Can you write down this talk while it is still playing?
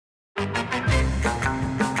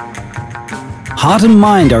Heart and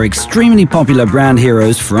Mind are extremely popular brand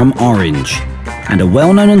heroes from Orange and are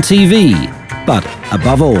well known on TV, but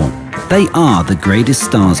above all, they are the greatest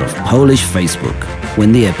stars of Polish Facebook.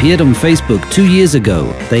 When they appeared on Facebook 2 years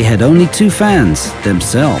ago, they had only 2 fans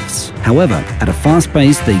themselves. However, at a fast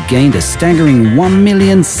pace, they gained a staggering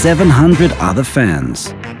 1,700,000 other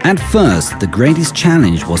fans. At first, the greatest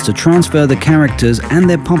challenge was to transfer the characters and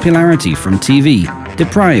their popularity from TV,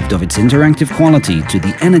 deprived of its interactive quality, to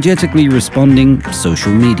the energetically responding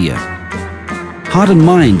social media. Heart and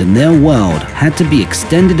Mind and their world had to be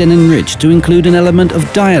extended and enriched to include an element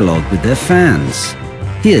of dialogue with their fans.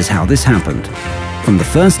 Here's how this happened. From the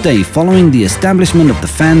first day following the establishment of the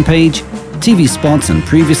fan page, TV spots and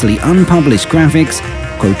previously unpublished graphics,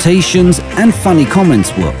 quotations and funny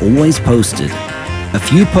comments were always posted. A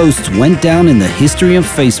few posts went down in the history of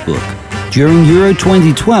Facebook. During Euro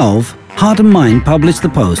 2012, Heart and Mind published the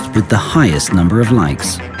post with the highest number of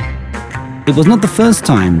likes. It was not the first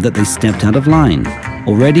time that they stepped out of line.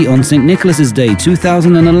 Already on St. Nicholas's Day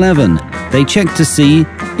 2011, they checked to see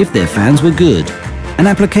if their fans were good. An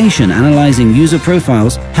application analyzing user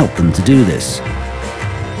profiles helped them to do this.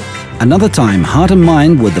 Another time, Heart and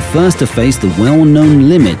Mind were the first to face the well-known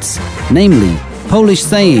limits, namely Polish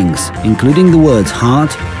sayings, including the words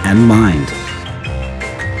heart and mind.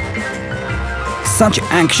 Such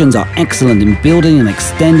actions are excellent in building and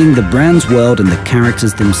extending the brand's world and the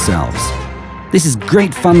characters themselves. This is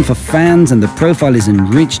great fun for fans, and the profile is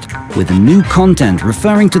enriched with new content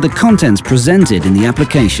referring to the contents presented in the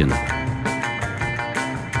application.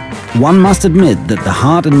 One must admit that the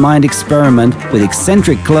Heart and Mind experiment with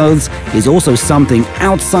eccentric clothes is also something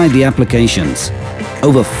outside the applications.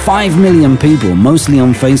 Over 5 million people, mostly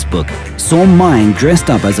on Facebook, saw Mind dressed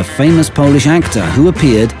up as a famous Polish actor who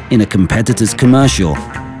appeared in a competitor's commercial.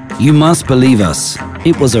 You must believe us,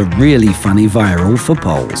 it was a really funny viral for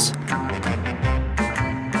Poles.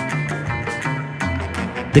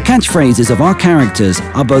 The catchphrases of our characters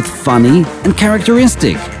are both funny and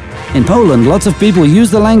characteristic. In Poland, lots of people use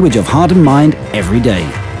the language of Heart and Mind every day.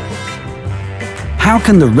 How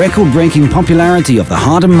can the record-breaking popularity of the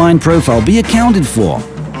Heart and Mind profile be accounted for?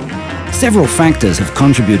 Several factors have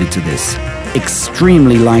contributed to this.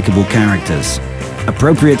 Extremely likable characters,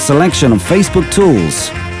 appropriate selection of Facebook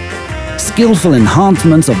tools, skillful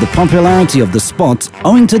enhancements of the popularity of the spots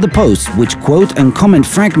owing to the posts which quote and comment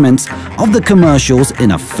fragments of the commercials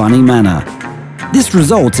in a funny manner. This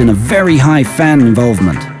results in a very high fan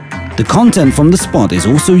involvement. The content from the spot is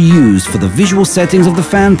also used for the visual settings of the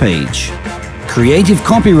fan page. Creative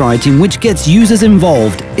copywriting which gets users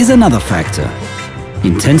involved is another factor.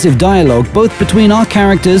 Intensive dialogue both between our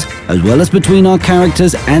characters as well as between our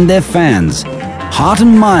characters and their fans. Heart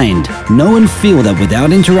and Mind know and feel that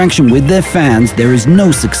without interaction with their fans, there is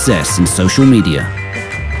no success in social media.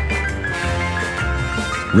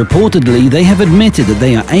 Reportedly, they have admitted that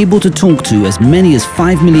they are able to talk to as many as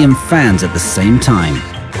 5 million fans at the same time.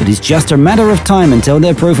 It is just a matter of time until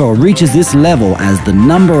their profile reaches this level, as the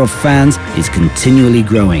number of fans is continually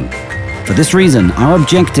growing. For this reason, our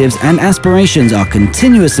objectives and aspirations are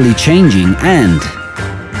continuously changing, and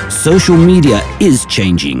social media is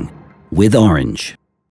changing with Orange.